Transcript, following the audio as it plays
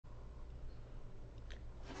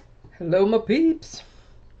Hello, my peeps.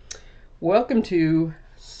 Welcome to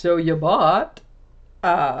So You Bought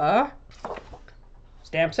a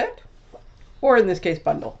Stamp Set, or in this case,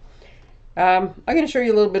 bundle. I'm going to show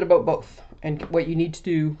you a little bit about both and what you need to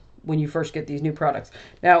do when you first get these new products.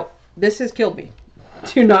 Now, this has killed me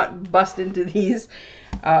to not bust into these.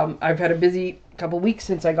 I've had a busy couple weeks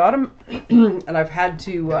since I got them, and I've had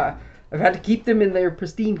to keep them in their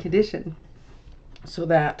pristine condition so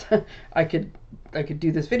that I could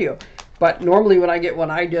do this video. But normally when I get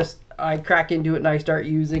one, I crack into it and I start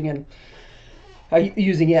using it, and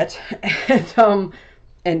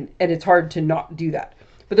it's hard to not do that.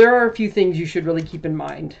 But there are a few things you should really keep in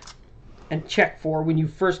mind and check for when you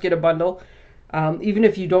first get a bundle, even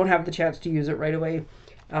if you don't have the chance to use it right away,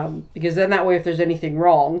 because then that way if there's anything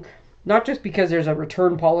wrong, not just because there's a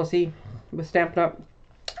return policy with Stampin' Up!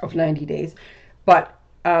 Of 90 days, but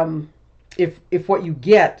if what you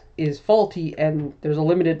get is faulty and there's a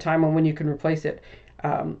limited time on when you can replace it,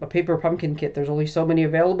 a paper pumpkin kit, there's only so many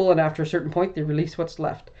available, and after a certain point they release what's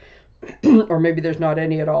left. Or maybe there's not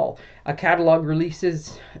any at all. A catalog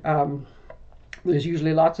releases, there's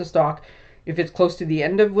usually lots of stock. If it's close to the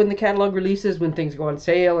end of when the catalog releases, when things go on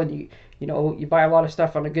sale and you buy a lot of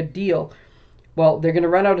stuff on a good deal, well, they're going to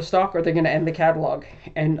run out of stock or they're going to end the catalog.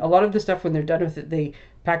 And a lot of the stuff, when they're done with it, they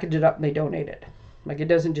package it up and they donate it. Like, it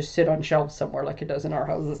doesn't just sit on shelves somewhere like it does in our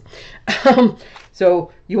houses.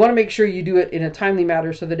 So you want to make sure you do it in a timely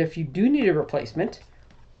manner so that if you do need a replacement,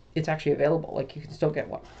 it's actually available. Like, you can still get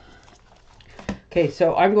one. Okay,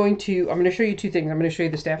 so I'm going to show you two things. I'm going to show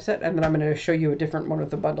you the stamp set, and then I'm going to show you a different one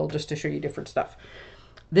with the bundle just to show you different stuff.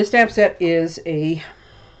 This stamp set is a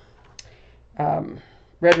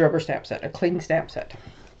red rubber stamp set, a cling stamp set.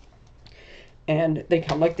 And they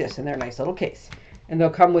come like this in their nice little case. And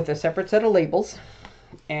they'll come with a separate set of labels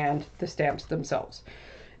and the stamps themselves.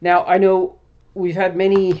 Now, I know we've had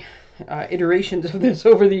many iterations of this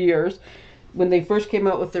over the years. When they first came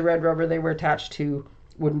out with the red rubber, they were attached to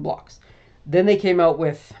wooden blocks. Then they came out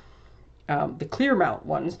with the clear mount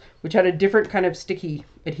ones, which had a different kind of sticky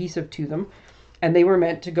adhesive to them. And they were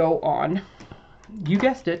meant to go on, you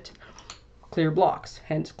guessed it, clear blocks,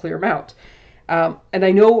 hence clear mount. And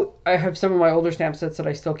I know I have some of my older stamp sets that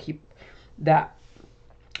I still keep that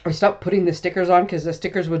I stopped putting the stickers on because the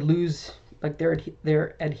stickers would lose like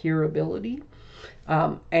their adherability,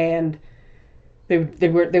 and they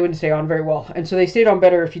wouldn't stay on very well. And so they stayed on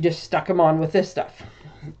better if you just stuck them on with this stuff.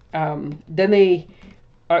 Then they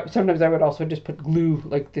sometimes I would also just put glue,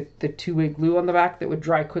 like the two-way glue on the back that would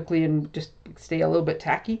dry quickly and just stay a little bit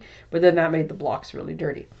tacky. But then that made the blocks really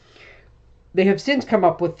dirty. They have since come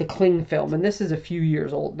up with the cling film, and this is a few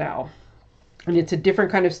years old now. And it's a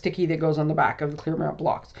different kind of sticky that goes on the back of the clear mount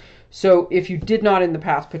blocks. So if you did not in the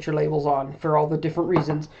past put your labels on for all the different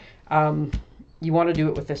reasons, you want to do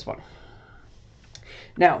it with this one.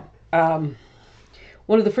 Now,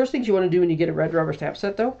 one of the first things you want to do when you get a red rubber stamp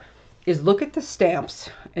set, though, is look at the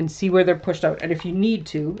stamps and see where they're pushed out. And if you need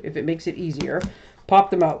to, if it makes it easier,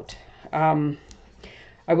 pop them out. I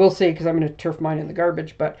will say, because I'm going to turf mine in the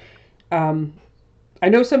garbage, but I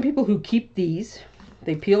know some people who keep these.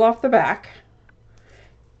 They peel off the back,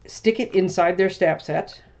 stick it inside their stamp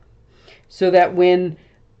set, so that and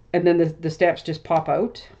then the stamps just pop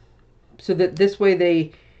out, so that this way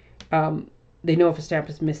they know if a stamp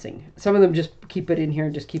is missing. Some of them just keep it in here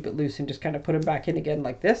and just keep it loose and just kind of put them back in again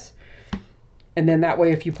like this. And then that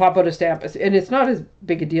way, if you pop out a stamp, and it's not as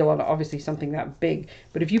big a deal on obviously something that big,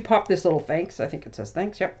 but if you pop this little thanks, I think it says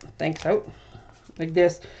thanks, yep, thanks out, like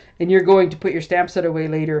this, and you're going to put your stamp set away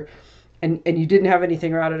later, and you didn't have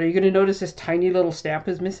anything around it, are you going to notice this tiny little stamp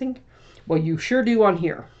is missing? Well, you sure do on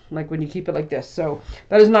here, like when you keep it like this. So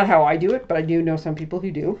that is not how I do it, but I do know some people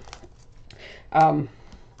who do. And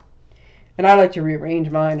I like to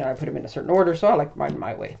rearrange mine, and I put them in a certain order, so I like mine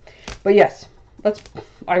my way. But yes,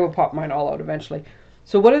 I will pop mine all out eventually.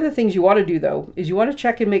 So one of the things you want to do, though, is you want to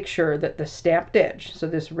check and make sure that the stamped edge, so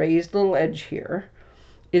this raised little edge here,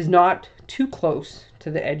 is not too close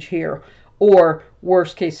to the edge here, or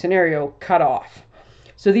worst case scenario, cut off.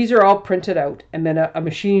 So these are all printed out, and then a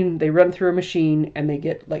machine, they run through a machine and they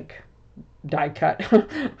get like die cut.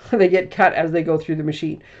 They get cut as they go through the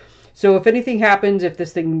machine. So if anything happens, if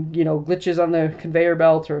this thing, glitches on the conveyor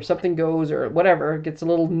belt or something goes or whatever, gets a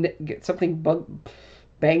little,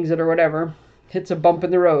 bangs it or whatever, hits a bump in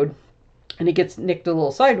the road and it gets nicked a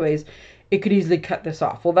little sideways, it could easily cut this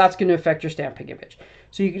off. Well, that's going to affect your stamping image.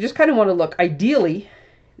 So you just kind of want to look, ideally,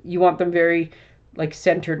 you want them very like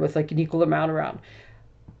centered with like an equal amount around.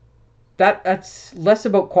 that's less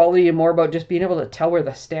about quality and more about just being able to tell where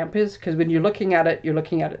the stamp is. Because when you're looking at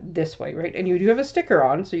it this way, right? And you do have a sticker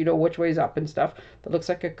on, so you know which way's up and stuff. That looks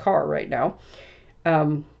like a car right now.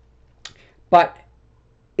 But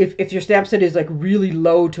if your stamp set is like really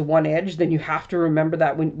low to one edge, then you have to remember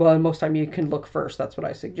that when, well, most time you can look first. That's what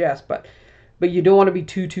I suggest. But you don't want to be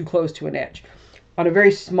too close to an edge. On a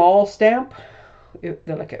very small stamp,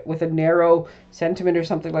 with a narrow sentiment or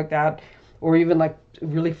something like that, or even like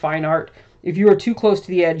really fine art, if you are too close to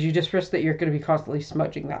the edge, you just risk that you're going to be constantly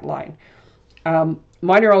smudging that line.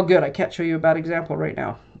 Mine are all good. I can't show you a bad example right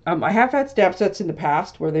now. I have had stamp sets in the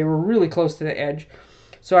past where they were really close to the edge,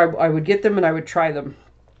 so I would get them and I would try them.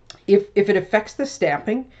 If it affects the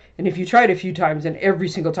stamping, and if you try it a few times and every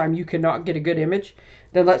single time you cannot get a good image,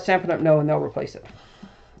 then let Stampin' Up! Know and they'll replace it,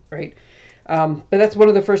 right? But that's one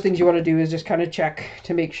of the first things you want to do, is just kind of check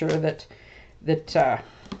to make sure that they're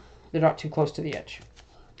not too close to the edge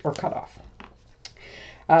or cut off.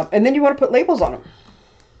 And then you want to put labels on them.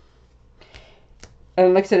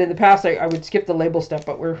 And like I said, in the past, I would skip the label step,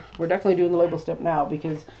 but we're definitely doing the label step now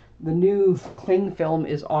because the new cling film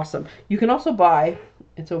is awesome. You can also buy,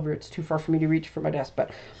 it's too far for me to reach for my desk,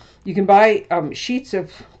 but you can buy sheets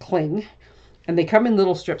of cling, and they come in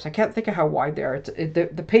little strips. I can't think of how wide they are.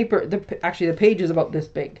 The paper, actually the page is about this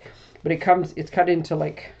big, but it's cut into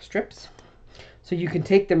like strips. So you can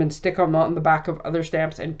take them and stick them on the back of other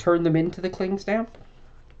stamps and turn them into the cling stamp.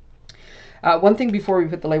 One thing before we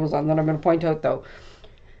put the labels on that I'm going to point out though,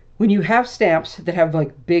 when you have stamps that have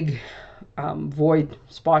like big void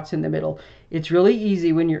spots in the middle, it's really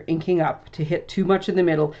easy when you're inking up to hit too much in the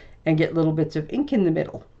middle and get little bits of ink in the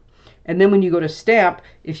middle. And then when you go to stamp,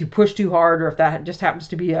 if you push too hard, or if that just happens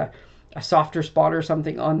to be a softer spot or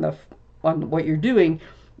something on what you're doing,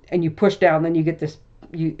 and you push down, then you get this,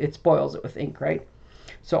 it spoils it with ink, right?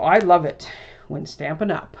 So I love it when Stampin'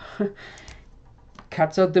 Up!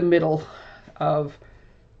 Cuts out the middle of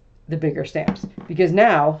the bigger stamps, because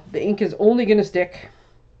now the ink is only going to stick.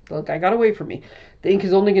 Look, I got away from me. The ink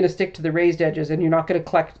is only going to stick to the raised edges, and you're not going to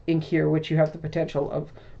collect ink here, which you have the potential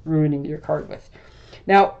of ruining your card with.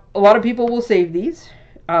 Now, a lot of people will save these.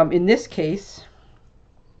 In this case,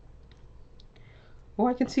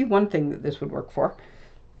 I can see one thing that this would work for.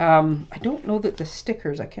 I don't know that the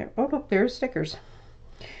stickers, oh, look, there's stickers.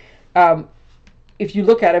 If you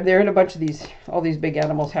look at them, they're in a bunch of these, all these big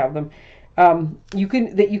animals have them. You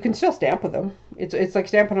can still stamp with them. It's like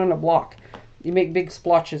stamping on a block. You make big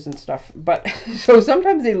splotches and stuff. But so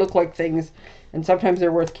sometimes they look like things, and sometimes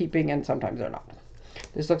they're worth keeping, and sometimes they're not.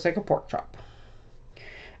 This looks like a pork chop.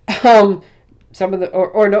 Some of the,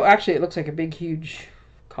 or no, actually it looks like a big, huge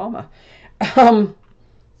comma.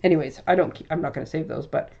 Anyways, I'm not going to save those,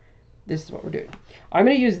 but this is what we're doing. I'm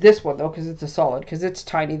going to use this one though, because it's a solid, because it's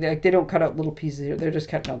tiny. They don't cut out little pieces here. They're just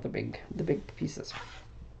cutting out the big pieces.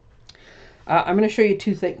 I'm going to show you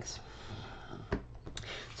two things.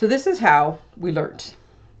 So this is how we learned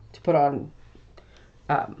to put on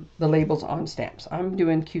the labels on stamps. I'm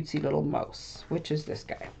doing Cutesy Little Mouse, which is this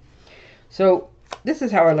guy. So this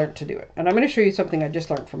is how I learned to do it. And I'm going to show you something I just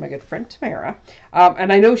learned from my good friend Tamara.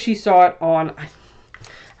 And I know she saw it on, I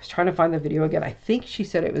was trying to find the video again. I think she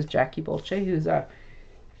said it was Jackie Bolche, who's a,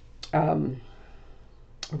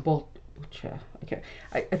 okay.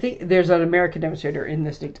 I think there's an American demonstrator in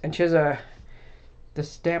this, and she has the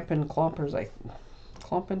Stampin' Clompers,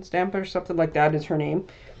 Clompin' Stamper, something like that is her name.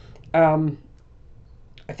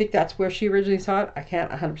 I think that's where she originally saw it. I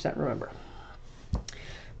can't 100% remember.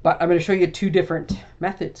 But I'm going to show you two different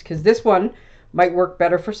methods, because this one might work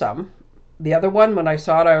better for some. The other one, when I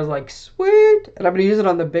saw it, I was like, sweet! And I'm going to use it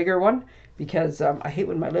on the bigger one, because I hate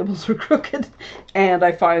when my labels are crooked. And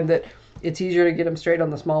I find that it's easier to get them straight on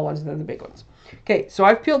the small ones than the big ones. Okay, so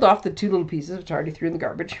I've peeled off the two little pieces, which I already threw in the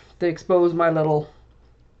garbage, to expose my little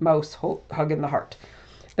mouse hugging the heart.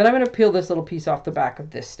 Then I'm going to peel this little piece off the back of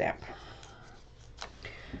this stamp.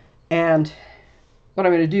 And what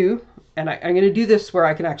I'm going to do, and I'm going to do this where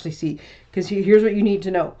I can actually see, because here's what you need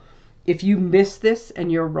to know. If you miss this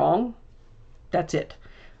and you're wrong, that's it.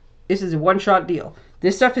 This is a one-shot deal.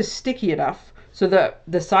 This stuff is sticky enough so that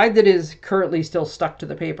the side that is currently still stuck to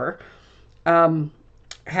the paper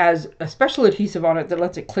has a special adhesive on it that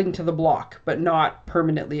lets it cling to the block but not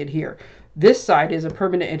permanently adhere. This side is a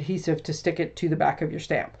permanent adhesive to stick it to the back of your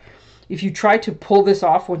stamp. If you try to pull this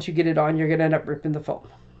off once you get it on, you're going to end up ripping the foam,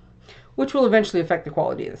 which will eventually affect the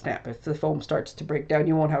quality of the stamp. If the foam starts to break down,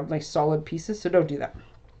 you won't have nice solid pieces, so don't do that.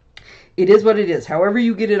 It is what it is. However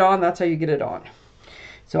you get it on, that's how you get it on.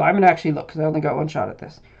 So I'm going to actually look, because I only got one shot at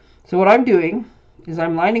this. So what I'm doing is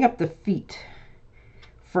I'm lining up the feet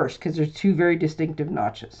first, because there's two very distinctive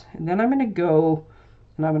notches. And then I'm going to go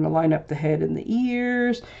And I'm going to line up the head and the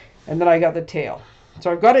ears, and then I got the tail.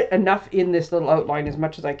 So I've got it enough in this little outline as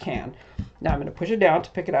much as I can. Now I'm going to push it down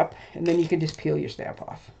to pick it up, and then you can just peel your stamp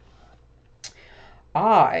off.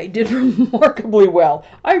 I did remarkably well.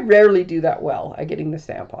 I rarely do that well at getting the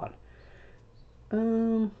stamp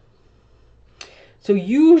on. So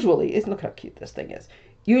usually, look how cute this thing is.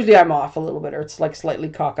 Usually I'm off a little bit, or it's like slightly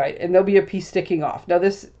cockeyed, and there'll be a piece sticking off. Now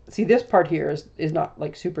this part here is not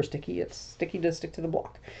like super sticky. It's sticky to stick to the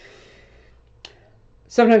block.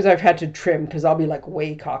 Sometimes I've had to trim because I'll be like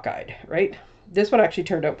way cockeyed, right? This one actually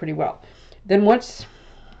turned out pretty well. Then once,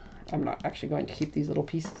 I'm not actually going to keep these little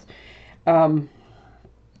pieces. I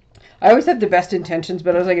always have the best intentions,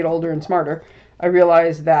 but as I get older and smarter, I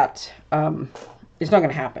realize that it's not going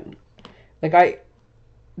to happen. Like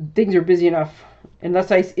things are busy enough.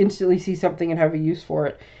 Unless I instantly see something and have a use for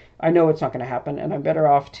it, I know it's not going to happen, and I'm better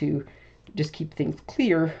off to just keep things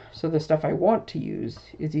clear so the stuff I want to use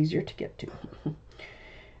is easier to get to.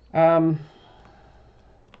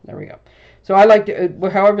 There we go. So I like to,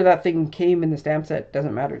 however that thing came in the stamp set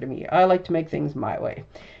doesn't matter to me. I like to make things my way.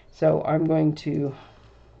 So I'm going to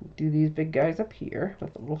do these big guys up here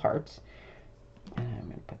with the little hearts. And I'm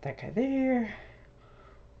going to put that guy there.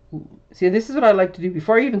 Ooh. See, this is what I like to do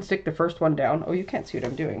before I even stick the first one down. Oh, you can't see what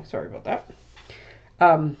I'm doing. Sorry about that.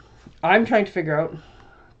 I'm trying to figure out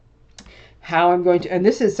how I'm going to,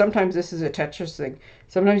 and sometimes this is a Tetris thing.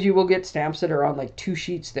 Sometimes you will get stamps that are on like 2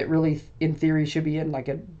 sheets that really, in theory, should be in like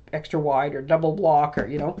an extra wide or double block or,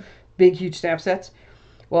 you know, big, huge stamp sets.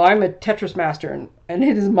 Well, I'm a Tetris master, and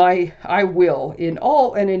it is I will, in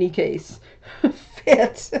all and any case,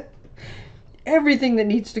 fit everything that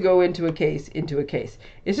needs to go into a case.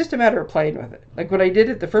 It's just a matter of playing with it. Like when I did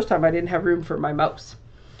it the first time, I didn't have room for my mouse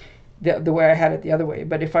the way I had it the other way.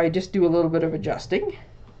 But if I just do a little bit of adjusting,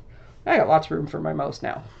 I got lots of room for my mouse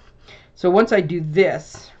now. So once I do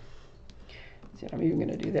this, see, I'm even going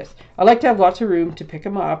to do this. I like to have lots of room to pick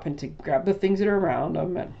them up and to grab the things that are around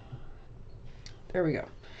them. And there we go.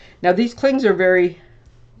 Now these clings are very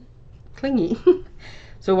clingy.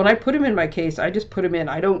 So when I put them in my case, I just put them in.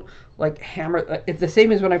 I don't like hammer. It's the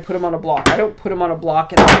same as when I put them on a block. I don't put them on a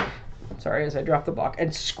block and, sorry, as I drop the block,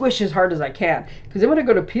 and squish as hard as I can. Because then when I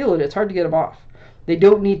go to peel it, it's hard to get them off. They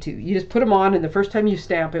don't need to. You just put them on, and the first time you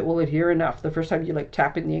stamp, it will adhere enough. The first time you like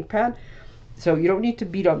tap in the ink pad. So you don't need to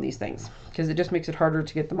beat on these things because it just makes it harder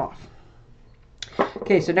to get them off.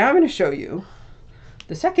 Okay, so now I'm going to show you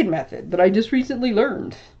the second method that I just recently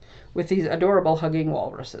learned with these adorable hugging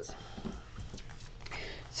walruses.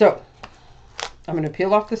 So I'm going to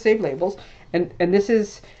peel off the save labels, and this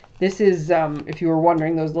is if you were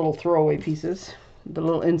wondering, those little throwaway pieces, the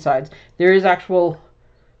little insides. There is actual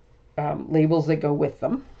labels that go with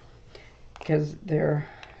them because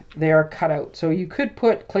they are cut out. So you could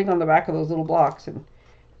put cling on the back of those little blocks and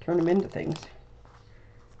turn them into things.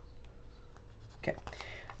 Okay,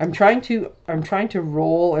 I'm trying to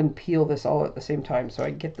roll and peel this all at the same time so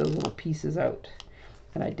I get those little pieces out,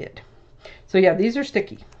 and I did. So yeah, these are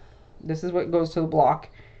sticky. This is what goes to the block.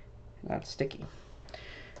 That's sticky.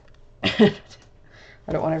 I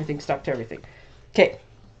don't want everything stuck to everything. Okay.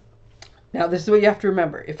 Now this is what you have to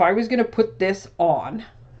remember. If I was going to put this on,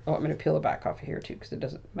 oh, I'm going to peel it back off of here too because it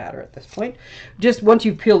doesn't matter at this point. Just once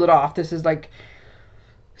you've peeled it off, this is like,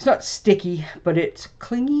 it's not sticky, but it's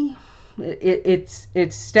clingy. It's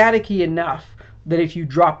staticky enough that if you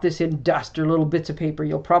drop this in dust or little bits of paper,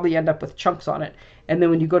 you'll probably end up with chunks on it. And then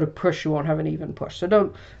when you go to push, you won't have an even push.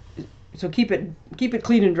 So keep it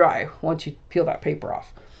clean and dry once you peel that paper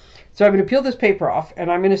off. So I'm going to peel this paper off, and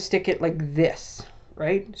I'm going to stick it like this,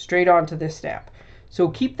 right? Straight onto this stamp. So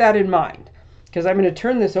keep that in mind, because I'm going to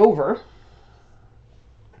turn this over.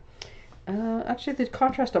 Actually, the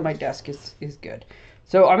contrast on my desk is good.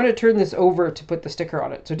 So I'm going to turn this over to put the sticker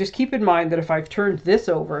on it. So just keep in mind that if I've turned this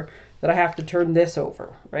over, that I have to turn this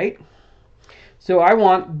over, right? So I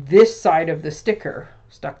want this side of the sticker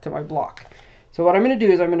stuck to my block. So what I'm going to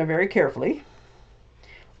do is I'm going to very carefully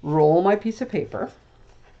roll my piece of paper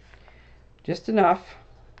just enough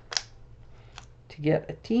to get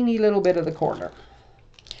a teeny little bit of the corner.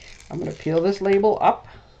 I'm going to peel this label up,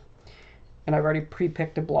 and I've already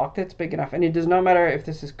pre-picked a block that's big enough. And it does not matter if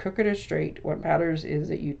this is crooked or straight. What matters is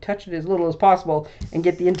that you touch it as little as possible and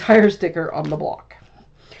get the entire sticker on the block.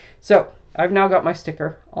 So I've now got my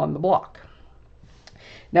sticker on the block.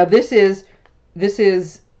 Now this is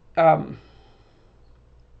I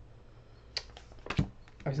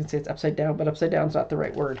was going to say it's upside down, but upside down is not the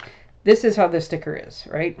right word. This is how this sticker is,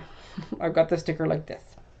 right? I've got the sticker like this.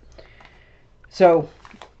 So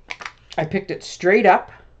I picked it straight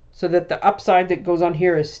up so that the upside that goes on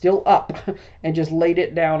here is still up and just laid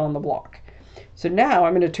it down on the block. So now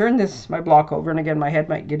I'm going to turn my block over, and again, my head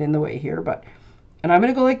might get in the way here, and I'm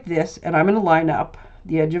going to go like this, and I'm going to line up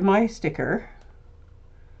the edge of my sticker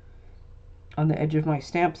on the edge of my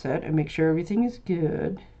stamp set and make sure everything is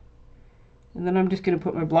good. And then I'm just going to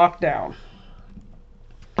put my block down,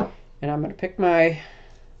 and I'm going to pick my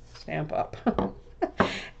stamp up.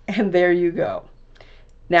 And there you go.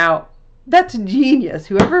 Now, that's genius.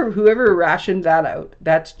 Whoever rationed that out,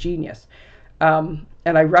 that's genius.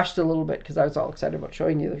 And I rushed a little bit because I was all excited about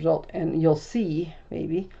showing you the result. And you'll see,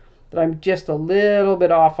 maybe, that I'm just a little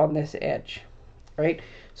bit off on this edge, right?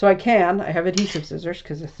 So I have adhesive scissors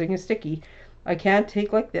because this thing is sticky. I can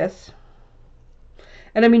take like this.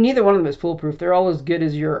 And I mean, neither one of them is foolproof. They're all as good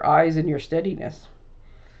as your eyes and your steadiness.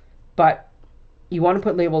 But you want to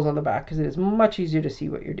put labels on the back because it is much easier to see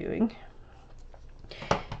what you're doing.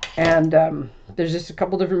 And there's just a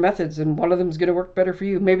couple different methods, and one of them is going to work better for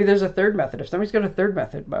you. Maybe there's a third method. If somebody's got a third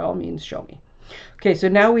method, by all means, show me. Okay, so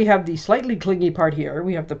now we have the slightly clingy part here,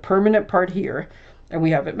 we have the permanent part here, and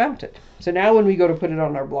we have it mounted. So now when we go to put it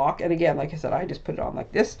on our block, and again, like I said, I just put it on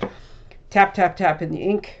like this, tap, tap, tap in the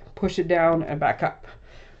ink, push it down and back up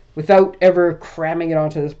without ever cramming it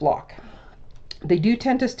onto this block. They do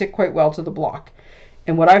tend to stick quite well to the block.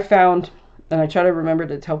 And what I found, and I try to remember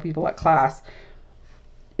to tell people at class,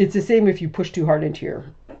 it's the same if you push too hard into your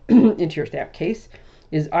into your stamp case,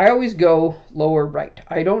 is I always go lower right.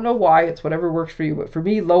 I don't know why, it's whatever works for you, but for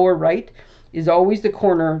me, lower right is always the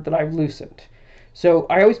corner that I've loosened. So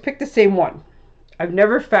I always pick the same one. I've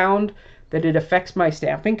never found that it affects my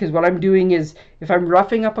stamping, because what I'm doing is, if I'm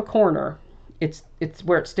roughing up a corner, it's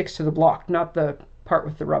where it sticks to the block, not the part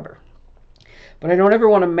with the rubber. But I don't ever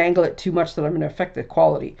want to mangle it too much that I'm going to affect the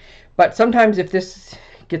quality. But sometimes if this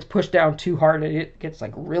gets pushed down too hard and it gets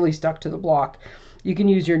like really stuck to the block, you can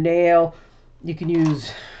use your nail, you can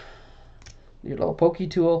use your little pokey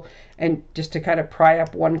tool, and just to kind of pry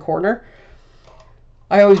up one corner.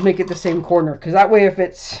 I always make it the same corner, because that way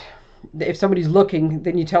if somebody's looking,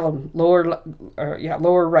 then you tell them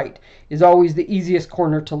lower right is always the easiest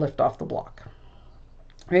corner to lift off the block,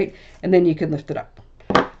 right? And then you can lift it up.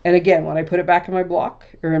 And again, when I put it back in my block,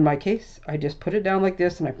 or in my case, I just put it down like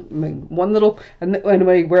this, and I make one little, and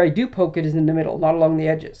where I do poke it is in the middle, not along the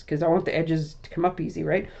edges, because I want the edges to come up easy,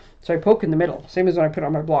 right? So I poke in the middle. Same as when I put it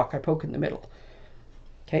on my block, I poke in the middle.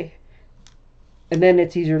 Okay? And then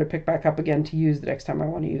it's easier to pick back up again to use the next time I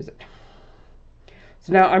want to use it.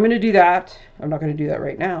 So now I'm going to do that. I'm not going to do that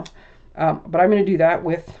right now, but I'm going to do that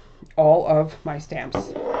with all of my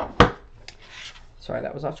stamps. Sorry,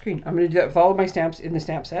 that was off screen. I'm going to do that with all of my stamps in the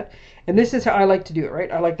stamp set. And this is how I like to do it,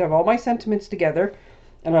 right? I like to have all my sentiments together,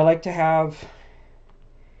 and I like to have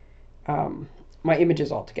my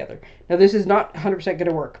images all together. Now, this is not 100% going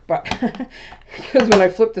to work, but because when I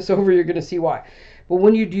flip this over, you're going to see why. But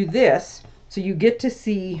when you do this, so you get to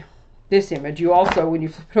see this image, you also, when you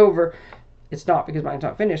flip it over, it's not, because mine's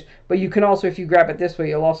not finished, but you can also, if you grab it this way,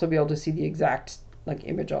 you'll also be able to see the exact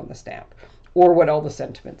image on the stamp, or what all the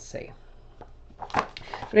sentiments say.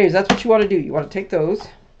 But anyways, that's what you want to do. You want to take those,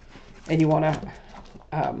 and you want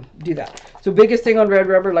to do that. So biggest thing on red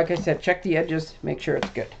rubber, like I said, check the edges, make sure it's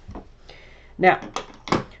good. Now,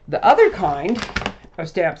 the other kind of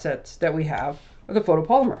stamp sets that we have are the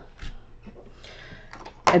photopolymer.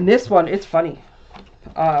 And this one, it's funny.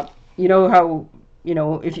 You know how,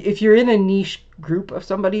 if you're in a niche group of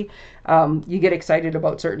somebody, you get excited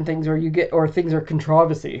about certain things, or things are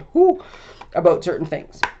controversy about certain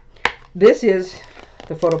things. This is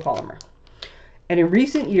the photopolymer. And in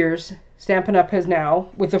recent years, Stampin' Up! Has now,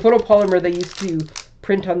 with the photopolymer, they used to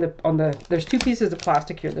print on the, there's two pieces of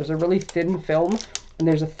plastic here. There's a really thin film, and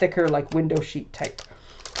there's a thicker, like, window sheet type.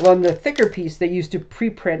 Well, on the thicker piece, they used to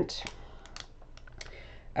pre-print,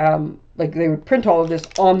 like they would print all of this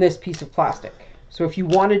on this piece of plastic. So if you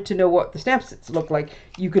wanted to know what the stamp sets look like,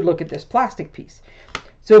 you could look at this plastic piece.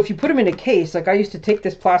 So if you put them in a case, like I used to take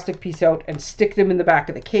this plastic piece out and stick them in the back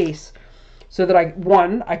of the case, so that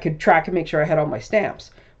I could track and make sure I had all my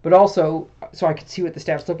stamps, but also so I could see what the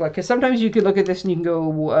stamps look like. Because sometimes you could look at this and you can go,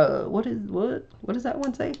 what does that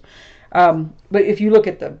one say? But if you look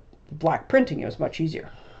at the black printing, it was much easier.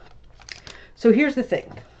 So here's the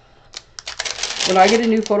thing. When I get a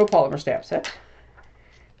new photopolymer stamp set,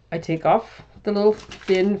 I take off the little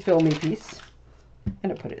thin filmy piece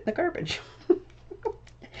and I put it in the garbage.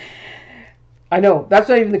 I know, that's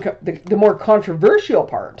not even the more controversial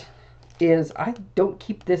part. Is I don't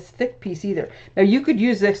keep this thick piece either. Now you could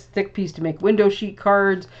use this thick piece to make window sheet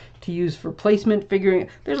cards, to use for placement figuring.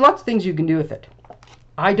 There's lots of things you can do with it.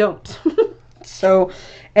 I don't. So,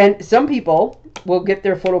 and some people will get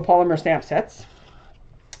their photopolymer stamp sets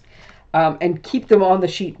and keep them on the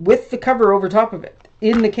sheet with the cover over top of it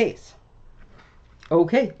in the case.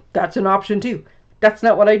 Okay, that's an option too. That's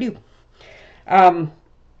not what I do.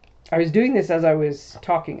 I was doing this as I was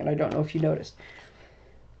talking, and I don't know if you noticed.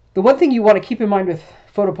 The one thing you want to keep in mind with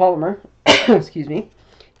photopolymer, excuse me,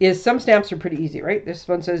 is some stamps are pretty easy, right? This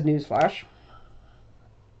one says Newsflash.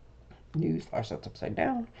 Newsflash, that's upside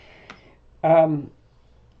down.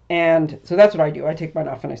 And so that's what I do. I take mine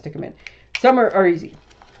off and I stick them in. Some are easy.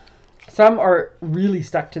 Some are really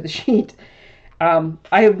stuck to the sheet. I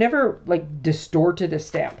have never like distorted a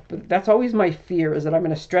stamp, but that's always my fear, is that I'm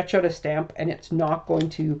going to stretch out a stamp and it's not going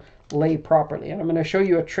to lay properly. And I'm going to show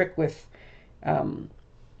you a trick with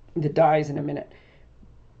the dies in a minute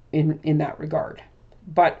in that regard.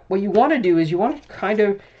 But what you want to do is you want to kind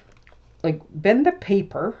of like bend the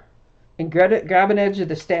paper and grab an edge of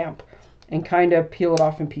the stamp and kind of peel it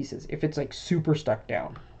off in pieces if it's like super stuck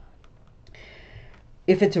down.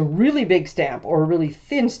 If it's a really big stamp or a really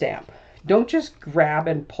thin stamp, don't just grab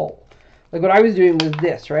and pull. Like what I was doing was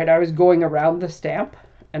this, right? I was going around the stamp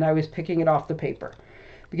and I was picking it off the paper.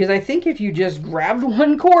 Because I think if you just grabbed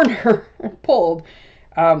one corner and pulled,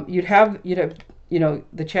 you'd have you know,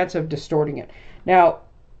 the chance of distorting it. Now,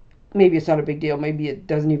 maybe it's not a big deal. Maybe it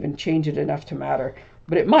doesn't even change it enough to matter.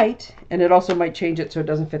 But it might, and it also might change it so it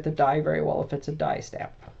doesn't fit the die very well if it's a die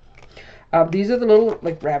stamp. These are the little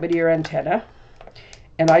like rabbit ear antenna,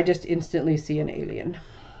 and I just instantly see an alien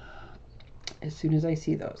as soon as I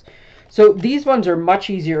see those. So these ones are much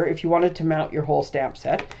easier if you wanted to mount your whole stamp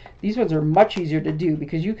set. These ones are much easier to do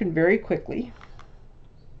because you can very quickly,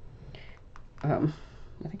 I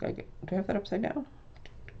think do I have that upside down?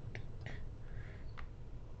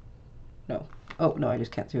 No. Oh, no, I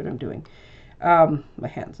just can't see what I'm doing. My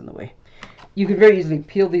hand's in the way. You can very easily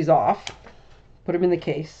peel these off, put them in the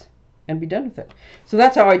case, and be done with it. So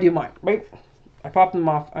that's how I do mine, right? I pop them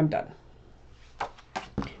off, I'm done.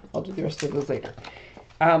 I'll do the rest of those later.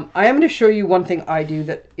 I am going to show you one thing I do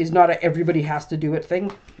that is not a everybody has to do it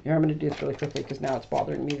thing. Here, I'm going to do this really quickly because now it's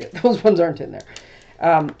bothering me that those ones aren't in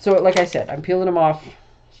there. So like I said, I'm peeling them off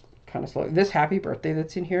kind of slowly. This happy birthday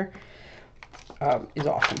that's in here is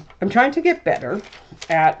awesome. I'm trying to get better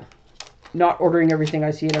at not ordering everything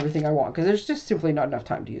I see and everything I want because there's just simply not enough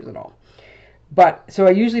time to use it all. But so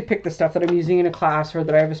I usually pick the stuff that I'm using in a class or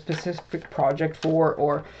that I have a specific project for.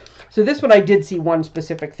 Or so this one I did see one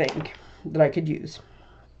specific thing that I could use.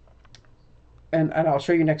 And I'll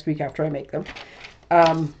show you next week after I make them.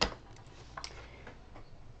 I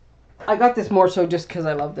got this more so just because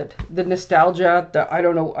I loved it. The nostalgia, I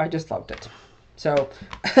don't know, I just loved it. So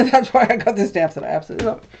that's why I got this stamp set. I absolutely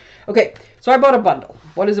love it. Okay, so I bought a bundle.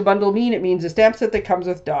 What does a bundle mean? It means a stamp set that comes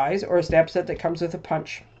with dies or a stamp set that comes with a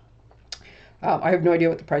punch. I have no idea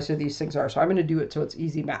what the price of these things are, so I'm going to do it so it's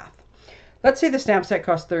easy math. Let's say the stamp set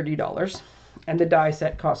costs $30 and the die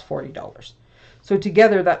set costs $40. So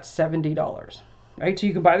together that's $70, right? So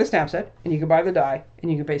you can buy the stamp set and you can buy the die and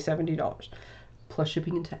you can pay $70 plus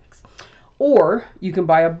shipping and tax. Or you can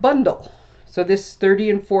buy a bundle. So this 30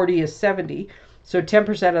 and 40 is 70. So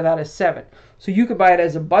 10% of that is 7. So you could buy it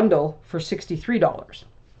as a bundle for $63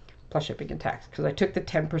 plus shipping and tax because I took the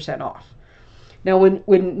 10% off. Now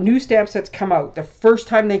when new stamp sets come out, the first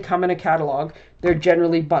time they come in a catalog, they're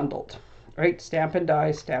generally bundled, right? Stamp and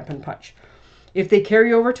die, stamp and punch. If they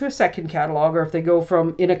carry over to a second catalog or if they go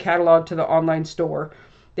from in a catalog to the online store,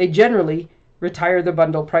 they generally retire the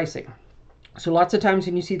bundle pricing. So lots of times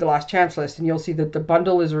when you see the last chance list and you'll see that the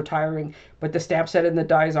bundle is retiring, but the stamp set and the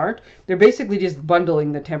dies aren't, they're basically just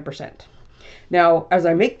bundling the 10%. Now, as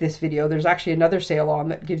I make this video, there's actually another sale on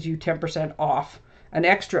that gives you 10% off, an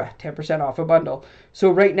extra 10% off a bundle. So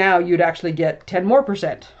right now you'd actually get 10% more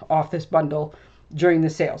off this bundle during the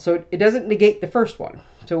sale. So it doesn't negate the first one.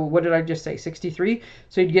 So what did I just say? 63.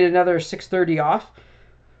 So you'd get another 630 off.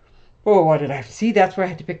 Oh, what did I have to see? That's where I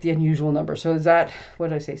had to pick the unusual number. So is that, what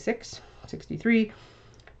did I say? 63.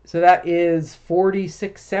 So that is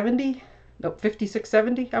 4670. Nope,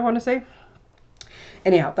 5670, I want to say.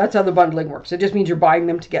 Anyhow, that's how the bundling works. It just means you're buying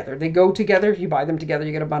them together. They go together. If you buy them together,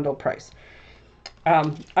 you get a bundle price.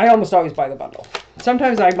 I almost always buy the bundle.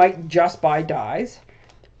 Sometimes I might just buy dies,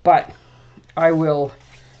 but I will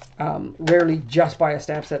rarely just buy a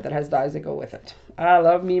stamp set that has dies that go with it. I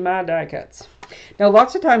love me my die cuts. Now,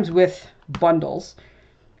 lots of times with bundles,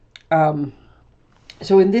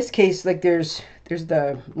 so in this case, like there's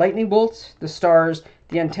the lightning bolts, the stars,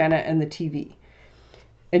 the antenna, and the TV.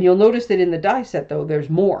 And you'll notice that in the die set, though, there's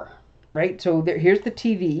more, right? So here's the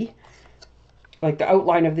TV, like the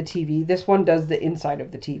outline of the TV. This one does the inside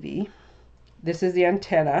of the TV. This is the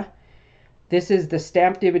antenna. This is the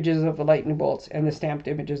stamped images of the lightning bolts and the stamped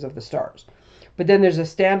images of the stars. But then there's a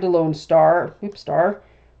standalone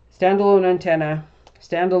standalone antenna,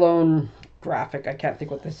 standalone graphic. I can't think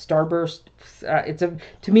what the starburst.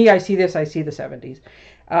 To me, I see the 70s.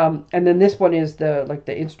 And then this one is the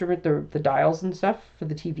instrument, the dials and stuff for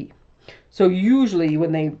the TV. So usually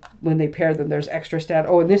when they pair them, there's extra stand.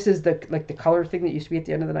 Oh, and this is the color thing that used to be at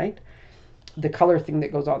the end of the night. The color thing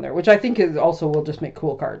that goes on there, which I think is also will just make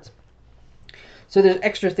cool cards. So there's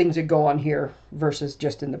extra things that go on here versus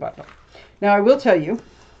just in the bundle. Now I will tell you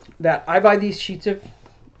that I buy these sheets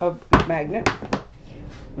of magnet.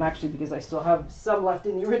 And actually, because I still have some left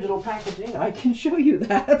in the original packaging, I can show you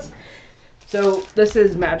that. So this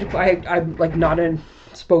is magical. I'm like not a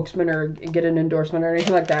spokesman or get an endorsement or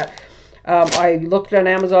anything like that. I looked on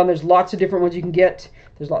Amazon. There's lots of different ones you can get.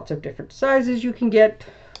 There's lots of different sizes you can get.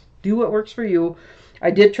 Do what works for you.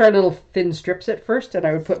 I did try little thin strips at first, and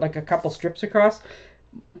I would put like a couple strips across.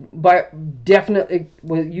 But definitely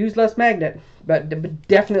will use less magnet, but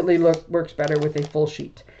definitely works better with a full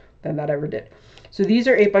sheet than that ever did. So these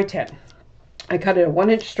are 8 by 10. I cut it a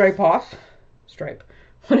 1-inch strip off,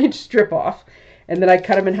 and then I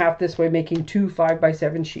cut them in half this way, making 2 5 by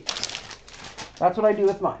 7 sheets. That's what I do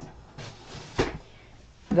with mine.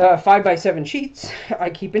 The 5 by 7 sheets I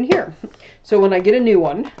keep in here. So when I get a new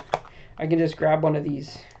one, I can just grab one of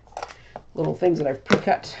these little things that I've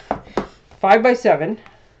pre-cut. 5 by 7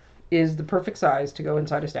 is the perfect size to go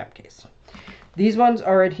inside a stamp case. These ones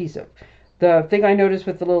are adhesive. The thing I noticed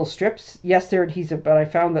with the little strips, yes, they're adhesive, but I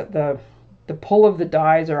found that the pull of the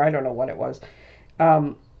dies, or I don't know what it was,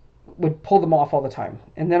 would pull them off all the time.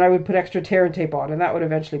 And then I would put extra tear and tape on, and that would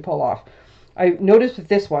eventually pull off. I noticed with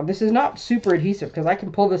this one, this is not super adhesive, because I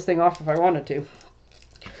can pull this thing off if I wanted to.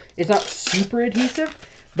 It's not super adhesive,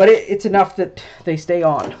 but it's enough that they stay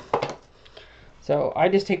on. So I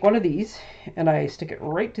just take one of these, and I stick it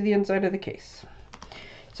right to the inside of the case.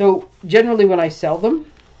 So generally when I sell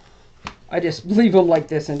them, I just leave them like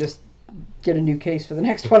this and just get a new case for the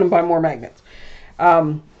next one and buy more magnets.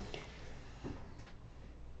 I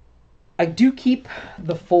do keep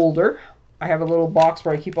the folder. I have a little box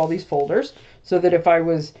where I keep all these folders so that if I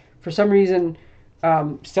was, for some reason,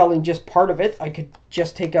 selling just part of it, I could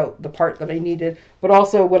just take out the part that I needed. But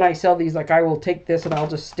also when I sell these, like I will take this and I'll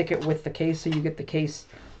just stick it with the case so you get the case.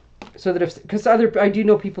 So that because I do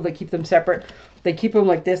know people that keep them separate. They keep them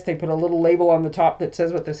like this. They put a little label on the top that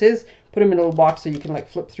says what this is. Put them in a little box so you can like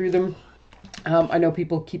flip through them. I know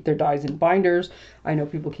people keep their dies in binders. I know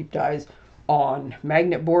people keep dies on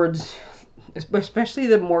magnet boards, especially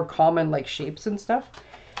the more common like shapes and stuff.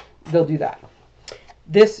 They'll do that.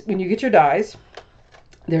 This, when you get your dies,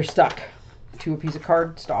 they're stuck to a piece of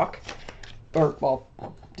cardstock, or well,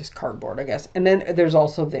 just cardboard, I guess. And then there's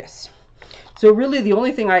also this. So really the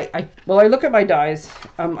only thing I look at my dies,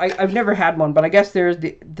 I've never had one, but I guess there's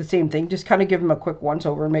the same thing. Just kind of give them a quick once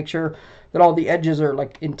over and make sure that all the edges are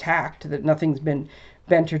like intact, that nothing's been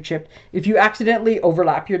bent or chipped. If you accidentally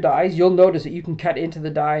overlap your dies, you'll notice that you can cut into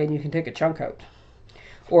the die and you can take a chunk out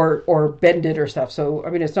or bend it or stuff. So,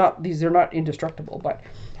 I mean, these are not indestructible, but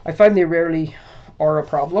I find they rarely are a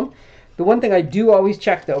problem. The one thing I do always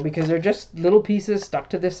check though, because they're just little pieces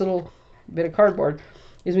stuck to this little bit of cardboard,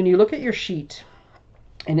 is when you look at your sheet,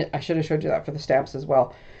 and I should have showed you that for the stamps as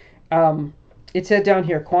well. It said down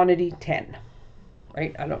here, quantity 10,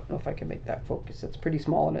 right? I don't know if I can make that focus. It's pretty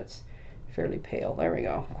small and it's fairly pale. There we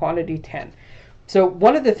go, quantity 10. So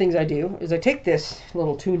one of the things I do is I take this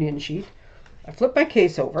little tune-in sheet, I flip my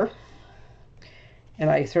case over, and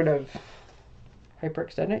I sort of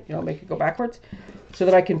hyperextend it, make it go backwards, so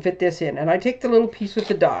that I can fit this in. And I take the little piece with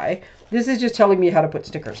the die. This is just telling me how to put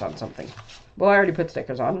stickers on something. Well, I already put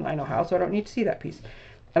stickers on, and I know how, so I don't need to see that piece.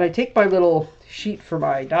 And I take my little sheet for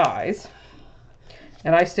my dies,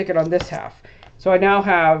 and I stick it on this half. So I now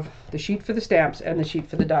have the sheet for the stamps and the sheet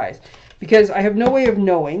for the dies. Because I have no way of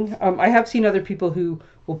knowing. I have seen other people who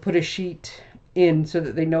will put a sheet in so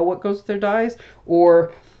that they know what goes with their dies.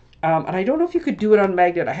 Or, and I don't know if you could do it on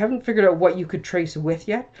magnet. I haven't figured out what you could trace with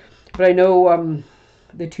yet. But I know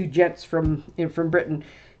the two gents from Britain,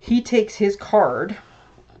 he takes his card,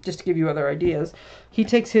 just to give you other ideas, he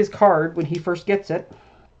takes his card when he first gets it,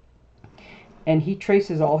 and he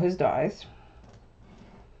traces all his dies.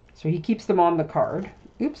 So he keeps them on the card.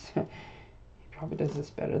 Oops. He probably does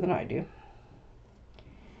this better than I do.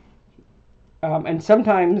 And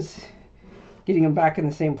sometimes getting them back in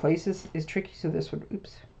the same place is tricky. So this would,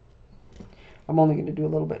 oops. I'm only going to do a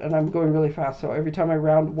little bit, and I'm going really fast. So every time I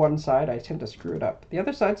round one side, I tend to screw it up. The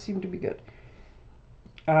other sides seem to be good.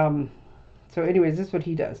 So anyways, this is what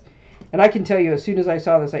he does. And I can tell you, as soon as I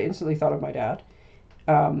saw this, I instantly thought of my dad.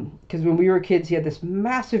 Because when we were kids, he had this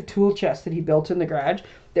massive tool chest that he built in the garage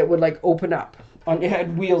that would like open up. It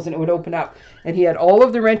had wheels and it would open up. And he had all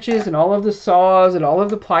of the wrenches and all of the saws and all of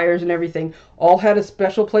the pliers and everything. All had a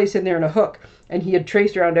special place in there and a hook. And he had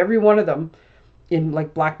traced around every one of them in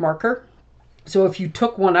like black marker. So if you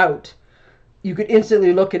took one out, you could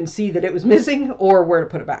instantly look and see that it was missing or where to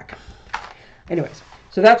put it back. Anyways,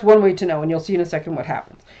 so that's one way to know, and you'll see in a second what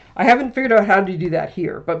happens. I haven't figured out how to do that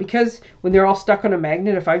here, but because when they're all stuck on a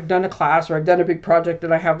magnet, if I've done a class or I've done a big project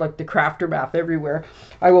and I have like the crafter map everywhere,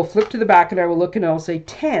 I will flip to the back and I will look and I will say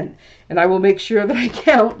 10, and I will make sure that I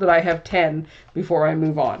count that I have 10 before I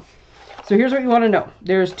move on. So here's what you want to know.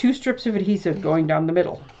 There's 2 strips of adhesive going down the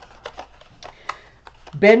middle.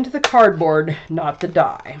 Bend the cardboard, not the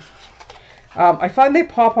die. I find they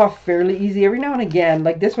pop off fairly easy every now and again.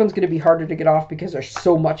 Like this one's going to be harder to get off because there's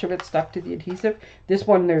so much of it stuck to the adhesive. This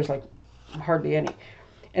one, there's like hardly any.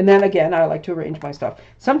 And then again, I like to arrange my stuff.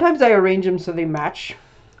 Sometimes I arrange them so they match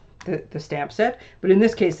the stamp set. But in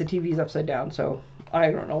this case, the TV is upside down, so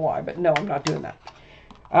I don't know why. But no, I'm not doing that.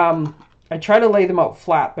 I try to lay them out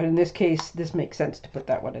flat, but in this case, this makes sense to put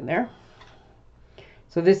that one in there.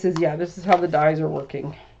 So this is, yeah, this is how the dies are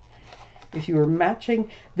working. If you were matching,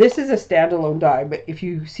 this is a standalone die, but if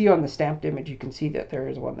you see on the stamped image, you can see that there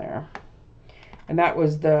is one there. And that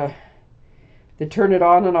was the turn it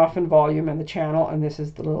on and off in volume and the channel, and this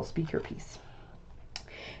is the little speaker piece.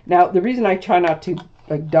 Now, the reason I try not to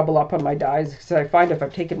like double up on my dies is because I find if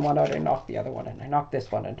I've taken one out, I knock the other one, and I knock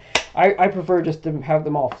this one, and I prefer just to have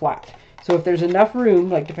them all flat. So if there's enough room,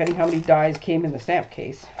 like depending how many dies came in the stamp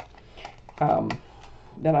case,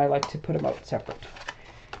 then I like to put them out separate.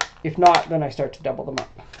 If not, then I start to double them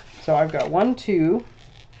up. So I've got 1, 2,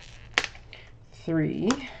 3,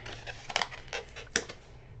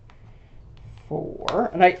 4.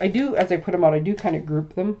 And I do, as I put them out, I do kind of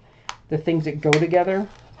group them, the things that go together.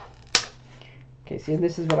 Okay, see, and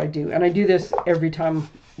this is what I do. And I do this every time,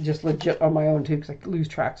 just legit on my own too, because I lose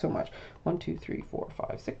track so much. 1, 2, 3, 4,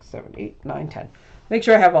 5, 6, 7, 8, 9, 10. Make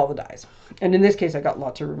sure I have all the dies. And in this case, I got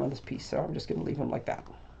lots of room on this piece, so I'm just going to leave them like that.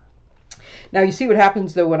 Now you see what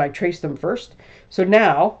happens though when I trace them first. So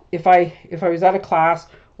now if I was at a class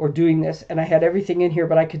or doing this and I had everything in here,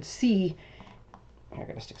 but I could see, I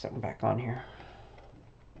gotta stick something back on here.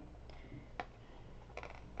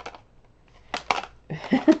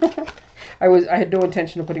 I had no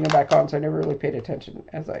intention of putting them back on, so I never really paid attention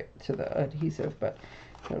to the adhesive, but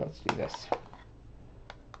here, let's do this.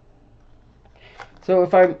 So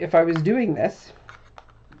if I was doing this,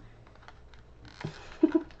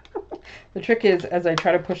 the trick is, as I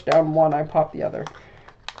try to push down one, I pop the other.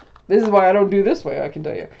 This is why I don't do this way, I can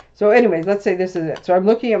tell you. So anyways, let's say this is it. So I'm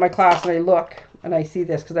looking at my class and I look and I see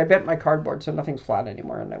this because I bent my cardboard so nothing's flat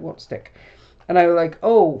anymore and it won't stick. And I'm like,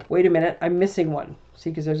 oh, wait a minute, I'm missing one.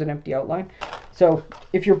 See, because there's an empty outline. So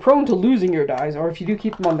if you're prone to losing your dies, or if you do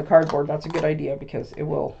keep them on the cardboard, that's a good idea because it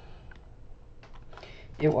will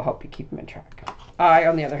help you keep them in track. I,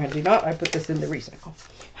 on the other hand, do not. I put this in the recycle.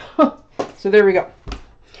 So there we go.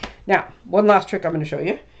 Now, one last trick I'm going to show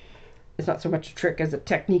you. It's not so much a trick as a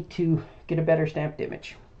technique to get a better stamped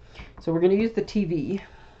image. So we're going to use the TV.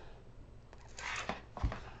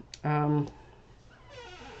 I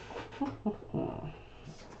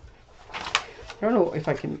don't know if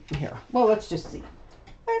I can, here. Well, let's just see.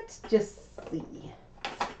 Let's just see.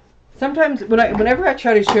 Sometimes, whenever I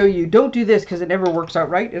try to show you, don't do this because it never works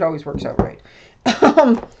out right. It always works out right.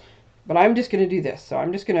 But I'm just going to do this. So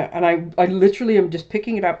I'm just going to, and I literally am just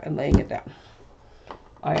picking it up and laying it down.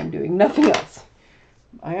 I am doing nothing else.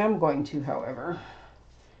 I am going to, however,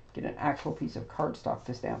 get an actual piece of cardstock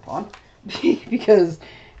to stamp on because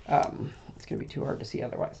it's going to be too hard to see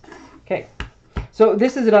otherwise. Okay. So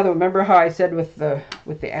this is another one. Remember how I said with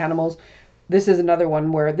the animals? This is another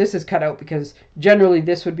one where this is cut out because generally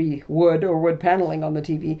this would be wood or wood paneling on the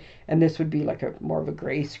TV, and this would be like a more of a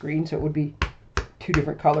gray screen, so it would be 2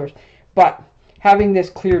 different colors. But having this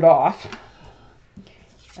cleared off,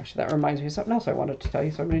 actually that reminds me of something else I wanted to tell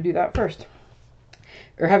you, so I'm going to do that first.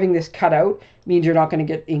 Or having this cut out means you're not going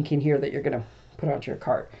to get ink in here that you're going to put onto your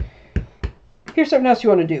card. Here's something else you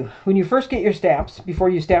want to do. When you first get your stamps, before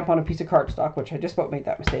you stamp on a piece of cardstock, which I just about made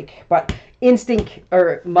that mistake, but instinct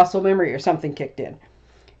or muscle memory or something kicked in.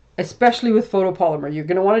 Especially with photopolymer. You're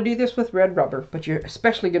going to want to do this with red rubber, but you're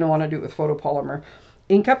especially going to want to do it with photopolymer.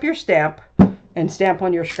 Ink up your stamp and stamp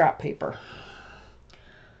on your scrap paper.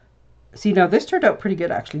 See, now this turned out pretty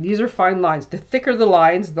good actually. These are fine lines. The thicker the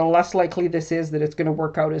lines, the less likely this is that it's going to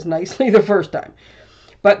work out as nicely the first time.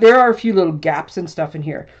 But there are a few little gaps and stuff in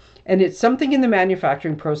here. And it's something in the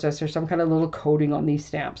manufacturing process or some kind of little coating on these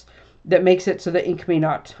stamps that makes it so the ink may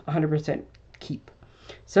not 100% keep.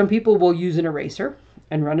 Some people will use an eraser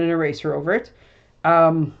and run an eraser over it.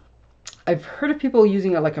 I've heard of people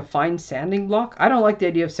using like a fine sanding block. I don't like the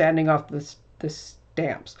idea of sanding off the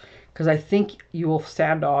stamps because I think you will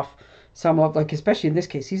sand off some of, like, especially in this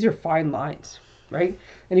case, these are fine lines, right?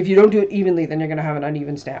 And if you don't do it evenly, then you're going to have an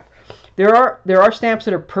uneven stamp. There are stamps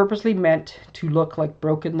that are purposely meant to look like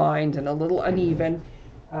broken lines and a little uneven.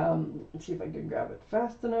 Let's see if I can grab it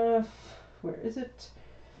fast enough. Where is it?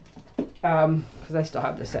 Because I still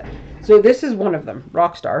have this set. So this is one of them,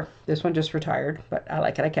 Rockstar. This one just retired, but I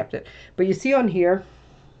like it. I kept it. But you see on here,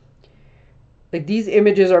 like, these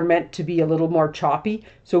images are meant to be a little more choppy.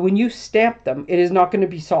 So when you stamp them, it is not going to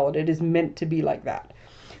be solid. It is meant to be like that.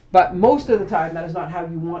 But most of the time, that is not how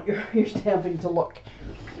you want your stamping to look.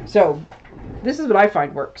 So this is what I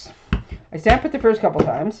find works. I stamp it the first couple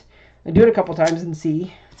times. I do it a couple times and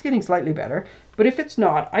see it's getting slightly better. But if it's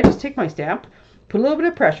not, I just take my stamp, put a little bit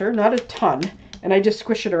of pressure, not a ton, and I just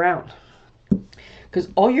squish it around. Because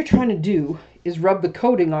all you're trying to do is rub the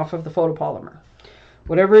coating off of the photopolymer.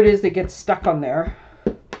 Whatever it is that gets stuck on there.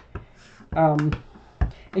 And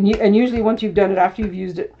usually once you've done it after you've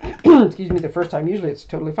used it, excuse me, the first time, usually it's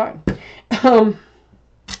totally fine.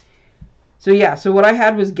 So yeah, so what I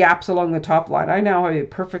had was gaps along the top line. I now have a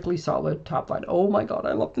perfectly solid top line. Oh my God,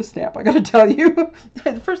 I love this stamp. I gotta tell you,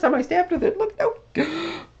 the first time I stamped with it, look, no,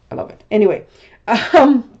 I love it. Anyway,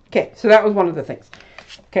 okay, so that was one of the things.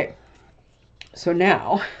 Okay, so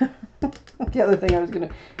now, the other thing I was gonna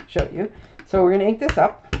show you. So we're gonna ink this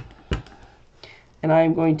up, and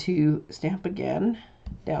I'm going to stamp again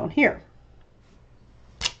down here.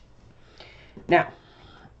 Now,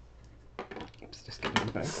 oops, just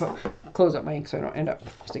gonna close up my ink so I don't end up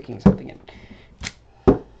sticking something in.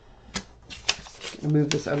 Gonna move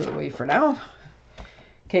this out of the way for now.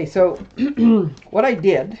 Okay, so what I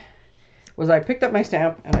did was I picked up my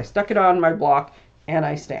stamp and I stuck it on my block and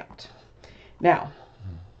I stamped. Now,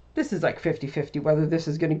 this is like 50-50 whether this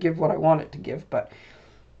is going to give what I want it to give, but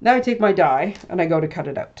now I take my die and I go to cut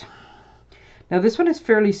it out. Now this one is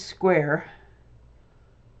fairly square,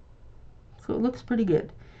 so it looks pretty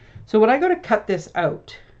good. So when I go to cut this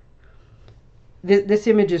out, this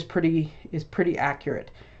image is pretty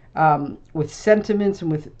accurate, with sentiments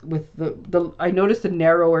and with the I noticed the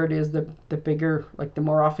narrower it is, the bigger, like the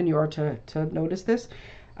more often you are to notice this.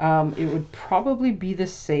 It would probably be the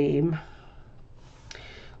same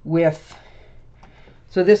with,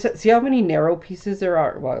 so this, see how many narrow pieces there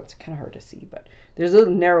are? Well, it's kind of hard to see, but there's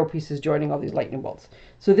little narrow pieces joining all these lightning bolts.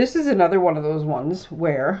 So this is another one of those ones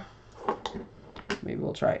where, maybe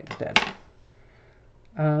we'll try it instead.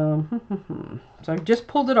 So I've just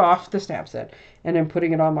pulled it off the stamp set and I'm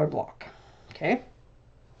putting it on my block. Okay.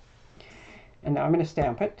 And now I'm going to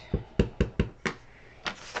stamp it.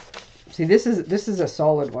 See, this is a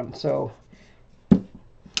solid one, so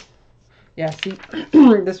yeah, see,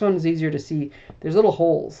 this one's easier to see. There's little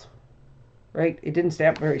holes, right? It didn't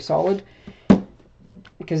stamp very solid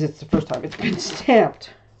because it's the first time it's been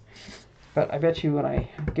stamped. But I bet you when I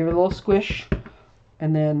give it a little squish,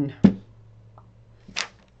 and then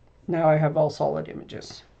now I have all solid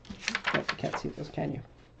images. Oh, you can't see this, can you?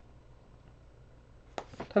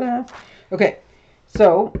 Ta-da! Okay,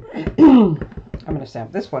 so I'm going to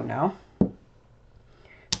stamp this one now.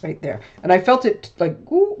 Right there. And I felt it like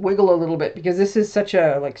wiggle a little bit because this is such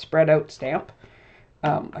a like spread out stamp.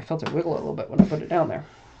 I felt it wiggle a little bit when I put it down there.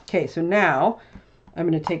 Okay, so now I'm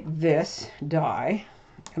going to take this die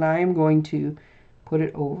and I am going to put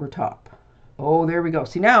it over top. Oh, there we go.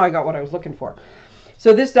 See, now I got what I was looking for.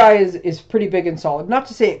 So this die is pretty big and solid. Not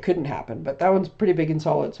to say it couldn't happen, but that one's pretty big and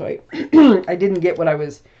solid, so I I didn't get what I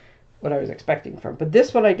was expecting from. But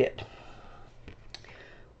this one I did.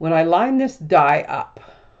 When I line this die up,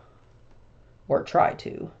 or try to,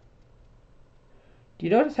 do you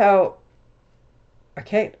notice how I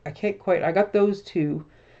can't quite, I got those two,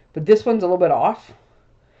 but this one's a little bit off.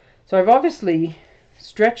 So I've obviously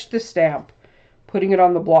stretched the stamp, putting it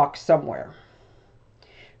on the block somewhere.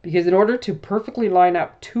 Because in order to perfectly line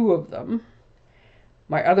up two of them,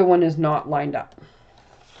 my other one is not lined up,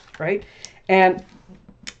 right? And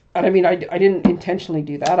I mean, I didn't intentionally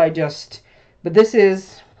do that. But this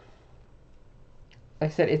is, like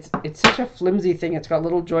I said, it's such a flimsy thing. It's got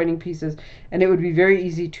little joining pieces, and it would be very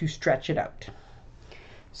easy to stretch it out.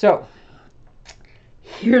 So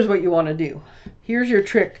here's what you want to do. Here's your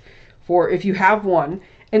trick for if you have one,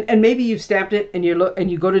 and maybe you've stamped it and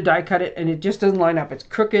you go to die cut it and it just doesn't line up. It's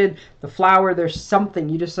crooked, the flower, there's something.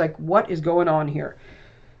 You just like, what is going on here?